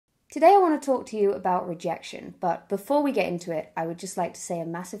Today I want to talk to you about rejection, but before we get into it, I would just like to say a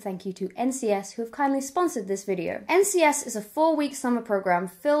massive thank you to NCS who have kindly sponsored this video. NCS is a 4-week summer program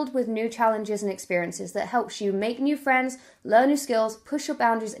filled with new challenges and experiences that helps you make new friends, learn new skills, push your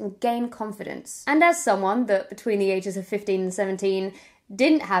boundaries and gain confidence. And as someone that between the ages of 15 and 17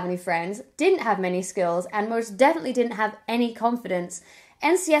 didn't have any friends, didn't have many skills, and most definitely didn't have any confidence,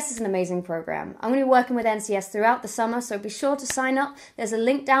 NCS is an amazing program. I'm going to be working with NCS throughout the summer, so be sure to sign up. There's a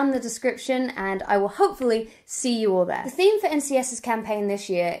link down in the description, and I will hopefully see you all there. The theme for NCS's campaign this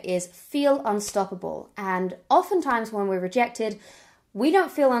year is Feel Unstoppable, and oftentimes when we're rejected, we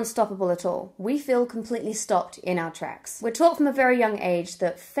don't feel unstoppable at all. We feel completely stopped in our tracks. We're taught from a very young age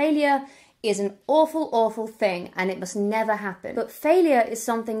that failure is an awful, awful thing and it must never happen. But failure is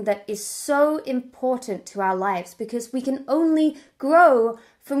something that is so important to our lives because we can only grow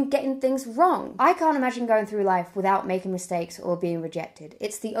from getting things wrong. I can't imagine going through life without making mistakes or being rejected.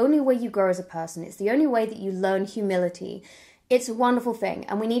 It's the only way you grow as a person. It's the only way that you learn humility. It's a wonderful thing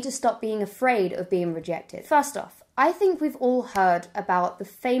and we need to stop being afraid of being rejected. First off, I think we've all heard about the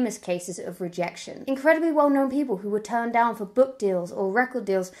famous cases of rejection. Incredibly well-known people who were turned down for book deals or record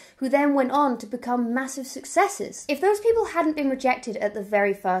deals who then went on to become massive successes. If those people hadn't been rejected at the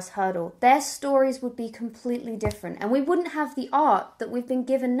very first hurdle, their stories would be completely different and we wouldn't have the art that we've been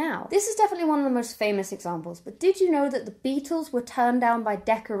given now. This is definitely one of the most famous examples, but did you know that the Beatles were turned down by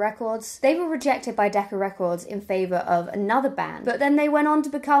Decca Records? They were rejected by Decca Records in favor of another band, but then they went on to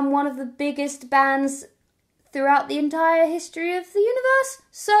become one of the biggest bands throughout the entire history of the universe.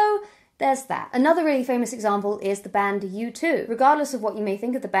 So there's that. Another really famous example is the band U2. Regardless of what you may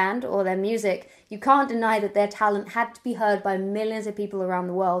think of the band or their music, you can't deny that their talent had to be heard by millions of people around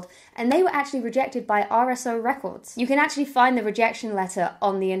the world, and they were actually rejected by RSO Records. You can actually find the rejection letter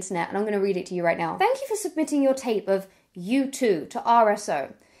on the internet, and I'm going to read it to you right now. Thank you for submitting your tape of U2 to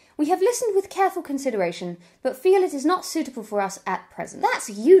RSO. We have listened with careful consideration, but feel it is not suitable for us at present. That's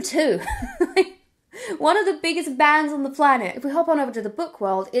U2. One of the biggest bands on the planet. If we hop on over to the book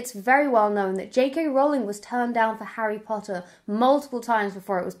world, it's very well known that J.K. Rowling was turned down for Harry Potter multiple times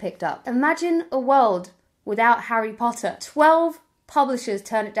before it was picked up. Imagine a world without Harry Potter. 12 publishers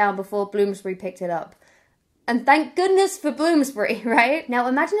turned it down before Bloomsbury picked it up. And thank goodness for Bloomsbury, right? Now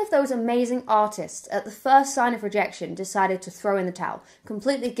imagine if those amazing artists at the first sign of rejection decided to throw in the towel,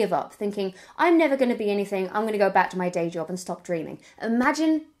 completely give up, thinking, I'm never going to be anything, I'm going to go back to my day job and stop dreaming.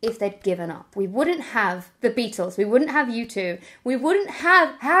 Imagine if they'd given up. We wouldn't have the Beatles, we wouldn't have U2, we wouldn't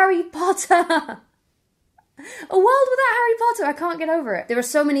have Harry Potter. A world without Harry Potter, I can't get over it. There are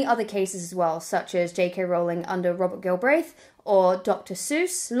so many other cases as well, such as J.K. Rowling under Robert Galbraith, or Dr.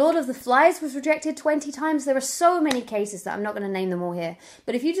 Seuss. Lord of the Flies was rejected 20 times. There are so many cases that I'm not going to name them all here.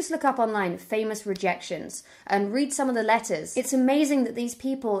 But if you just look up online, famous rejections, and read some of the letters, it's amazing that these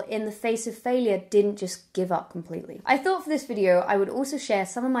people, in the face of failure, didn't just give up completely. I thought for this video, I would also share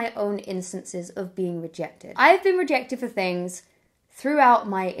some of my own instances of being rejected. I've been rejected for things throughout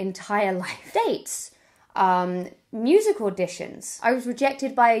my entire life. Dates. Music auditions. I was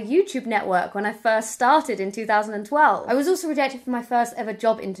rejected by a YouTube network when I first started in 2012. I was also rejected for my first ever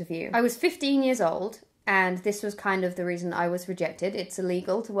job interview. I was 15 years old, and this was kind of the reason I was rejected. It's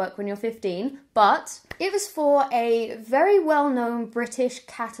illegal to work when you're 15, but it was for a very well-known British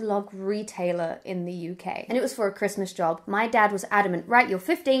catalogue retailer in the UK, and it was for a Christmas job. My dad was adamant, right, you're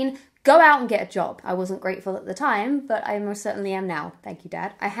 15, go out and get a job. I wasn't grateful at the time, but I most certainly am now. Thank you,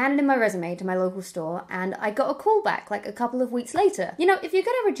 Dad. I handed in my resume to my local store and I got a call back like a couple of weeks later. You know, if you're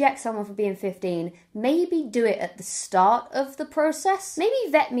gonna reject someone for being 15, maybe do it at the start of the process.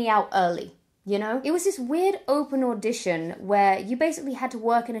 Maybe vet me out early. You know? It was this weird open audition where you basically had to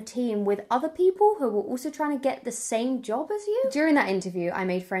work in a team with other people who were also trying to get the same job as you. During that interview, I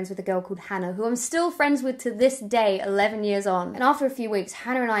made friends with a girl called Hannah, who I'm still friends with to this day, 11 years on. And after a few weeks,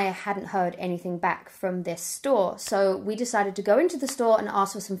 Hannah and I hadn't heard anything back from this store, so we decided to go into the store and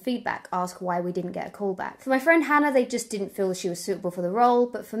ask for some feedback, ask why we didn't get a call back. For my friend Hannah, they just didn't feel she was suitable for the role,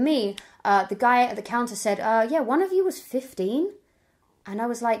 but for me, the guy at the counter said, yeah, one of you was 15? And I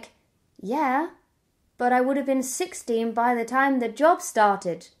was like, yeah, but I would have been 16 by the time the job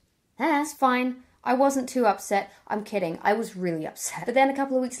started. That's fine. I wasn't too upset. I'm kidding. I was really upset. But then a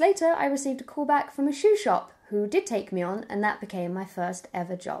couple of weeks later, I received a call back from a shoe shop who did take me on, and that became my first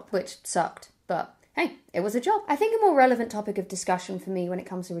ever job, which sucked, but hey, it was a job. I think a more relevant topic of discussion for me when it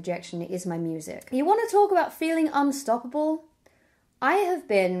comes to rejection is my music. You want to talk about feeling unstoppable? I have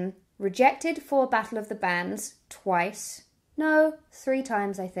been rejected for Battle of the Bands twice, No, 3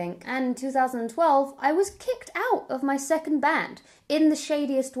 times I think. And in 2012, I was kicked out of my second band in the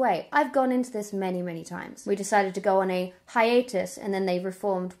shadiest way. I've gone into this many, many times. We decided to go on a hiatus and then they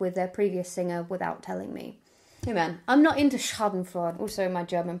reformed with their previous singer without telling me. Hey man, I'm not into Schadenfreude. Also, my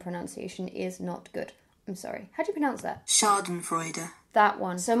German pronunciation is not good. I'm sorry. How do you pronounce that? Schadenfreude. That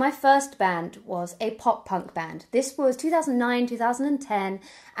one. So my first band was a pop-punk band. This was 2009, 2010,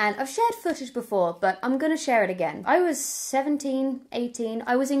 and I've shared footage before, but I'm gonna share it again. I was 17, 18,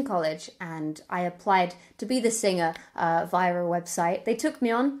 I was in college, and I applied to be the singer via a website. They took me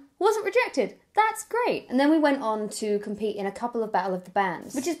on, wasn't rejected. That's great. And then we went on to compete in a couple of Battle of the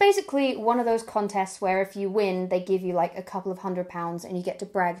Bands, which is basically one of those contests where if you win, they give you like a couple of £100 and you get to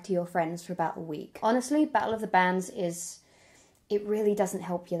brag to your friends for about a week. Honestly, Battle of the Bands it really doesn't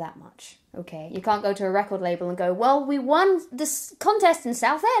help you that much, okay? You can't go to a record label and go, well, we won this contest in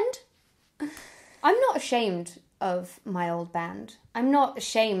Southend. I'm not ashamed of my old band. I'm not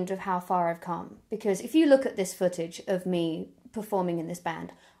ashamed of how far I've come, because if you look at this footage of me performing in this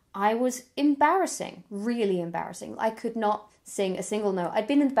band, I was embarrassing, really embarrassing. I could not sing a single note. I'd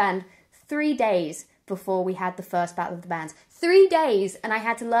been in the band 3 days before we had the first Battle of the Bands. 3 days, and I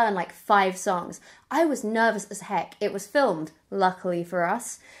had to learn like 5 songs. I was nervous as heck. It was filmed, luckily for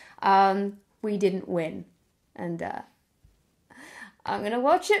us. We didn't win. And I'm gonna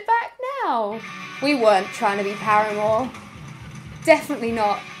watch it back now. We weren't trying to be Paramore. Definitely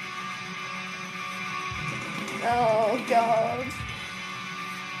not. Oh, God.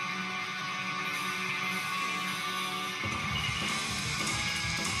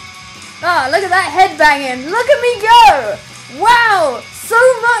 Ah, look at that head banging. Look at me go. Wow, so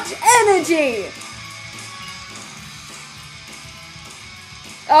much energy.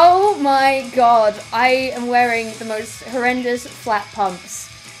 Oh my God, I am wearing the most horrendous flat pumps.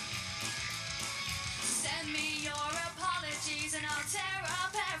 Send me your apologies and I'll tear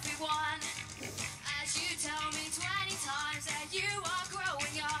up everyone. As you tell me 20 times that you are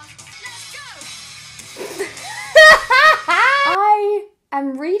growing up. Let's go.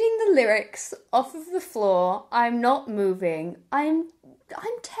 I'm reading the lyrics off of the floor. I'm not moving. I'm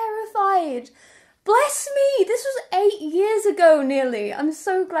terrified. Bless me! This was 8 years ago, nearly. I'm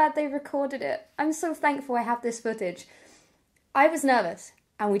so glad they recorded it. I'm so thankful I have this footage. I was nervous,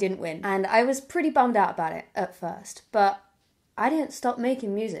 and we didn't win. And I was pretty bummed out about it at first, but I didn't stop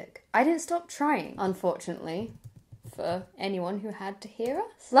making music. I didn't stop trying, unfortunately, for anyone who had to hear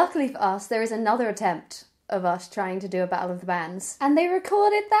us. Luckily for us, there is another attempt of us trying to do a Battle of the Bands. And they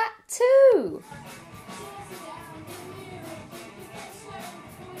recorded that too!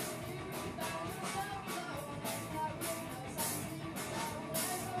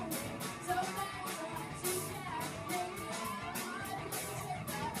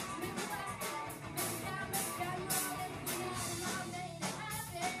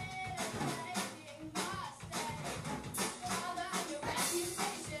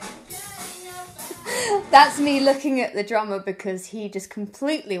 That's me looking at the drummer because he just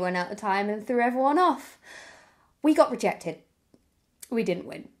completely went out of time and threw everyone off. We got rejected. We didn't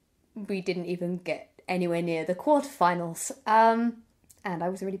win. We didn't even get anywhere near the quarterfinals. And I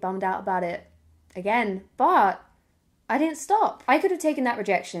was really bummed out about it again, but I didn't stop. I could have taken that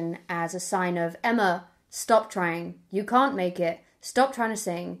rejection as a sign of, Emma, stop trying. You can't make it. Stop trying to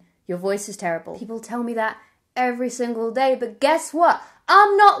sing. Your voice is terrible. People tell me that every single day, but guess what?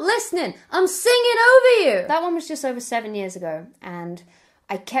 I'm not listening. I'm singing over you. That one was just over 7 years ago, and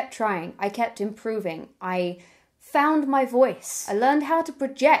I kept trying. I kept improving. I found my voice. I learned how to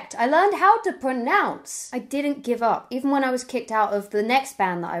project. I learned how to pronounce. I didn't give up. Even when I was kicked out of the next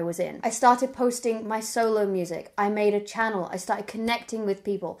band that I was in, I started posting my solo music. I made a channel. I started connecting with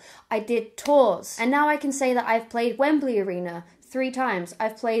people. I did tours. And now I can say that I've played Wembley Arena 3 times.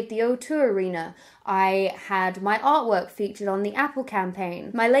 I've played the O2 Arena. I had my artwork featured on the Apple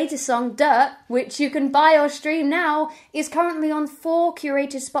campaign. My latest song, Dirt, which you can buy or stream now, is currently on 4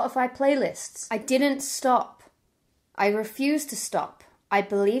 curated Spotify playlists. I didn't stop. I refused to stop. I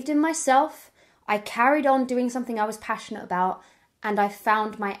believed in myself. I carried on doing something I was passionate about, and I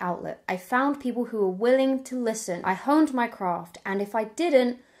found my outlet. I found people who were willing to listen. I honed my craft, and if I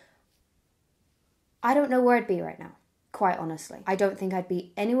didn't, I don't know where I'd be right now. Quite honestly. I don't think I'd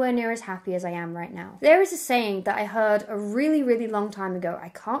be anywhere near as happy as I am right now. There is a saying that I heard a really, really long time ago. I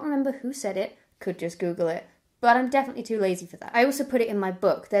can't remember who said it. Could just Google it. But I'm definitely too lazy for that. I also put it in my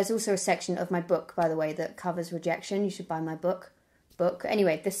book. There's also a section of my book, by the way, that covers rejection. You should buy my book.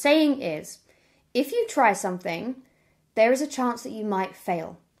 Anyway, the saying is, if you try something, there is a chance that you might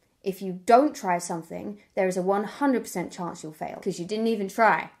fail. If you don't try something, there is a 100% chance you'll fail. Because you didn't even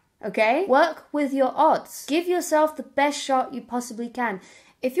try. okay? Work with your odds. Give yourself the best shot you possibly can.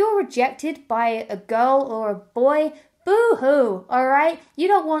 If you're rejected by a girl or a boy, boo-hoo, alright? You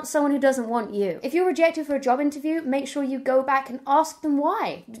don't want someone who doesn't want you. If you're rejected for a job interview, make sure you go back and ask them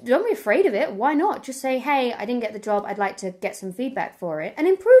why. Don't be afraid of it. Why not? Just say, hey, I didn't get the job. I'd like to get some feedback for it. And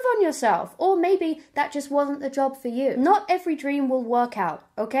improve on yourself. Or maybe that just wasn't the job for you. Not every dream will work out,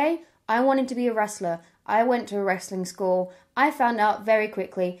 okay? I wanted to be a wrestler. I went to a wrestling school. I found out very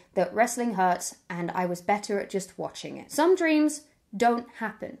quickly that wrestling hurts and I was better at just watching it. Some dreams don't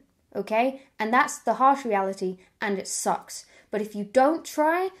happen. Okay? And that's the harsh reality, and it sucks. But if you don't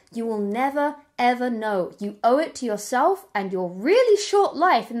try, you will never, ever know. You owe it to yourself and your really short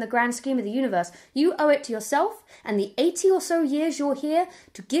life in the grand scheme of the universe. You owe it to yourself and the 80 or so years you're here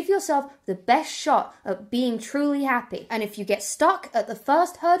to give yourself the best shot at being truly happy. And if you get stuck at the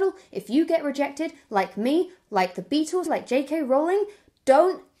first hurdle, if you get rejected, like me, like the Beatles, like J.K. Rowling,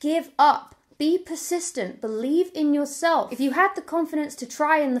 don't give up. Be persistent. Believe in yourself. If you had the confidence to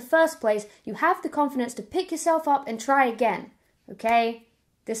try in the first place, you have the confidence to pick yourself up and try again. Okay?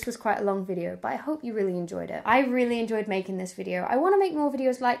 This was quite a long video, but I hope you really enjoyed it. I really enjoyed making this video. I want to make more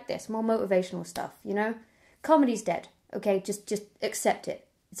videos like this, more motivational stuff, you know? Comedy's dead. Okay? Just accept it.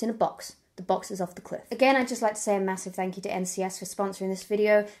 It's in a box. The box is off the cliff. Again, I'd just like to say a massive thank you to NCS for sponsoring this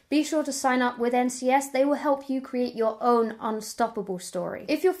video. Be sure to sign up with NCS. They will help you create your own unstoppable story.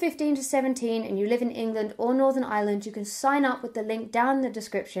 If you're 15 to 17 and you live in England or Northern Ireland, you can sign up with the link down in the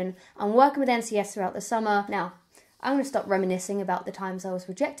description. I'm working with NCS throughout the summer. Now, I'm going to stop reminiscing about the times I was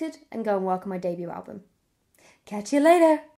rejected and go and work on my debut album. Catch you later!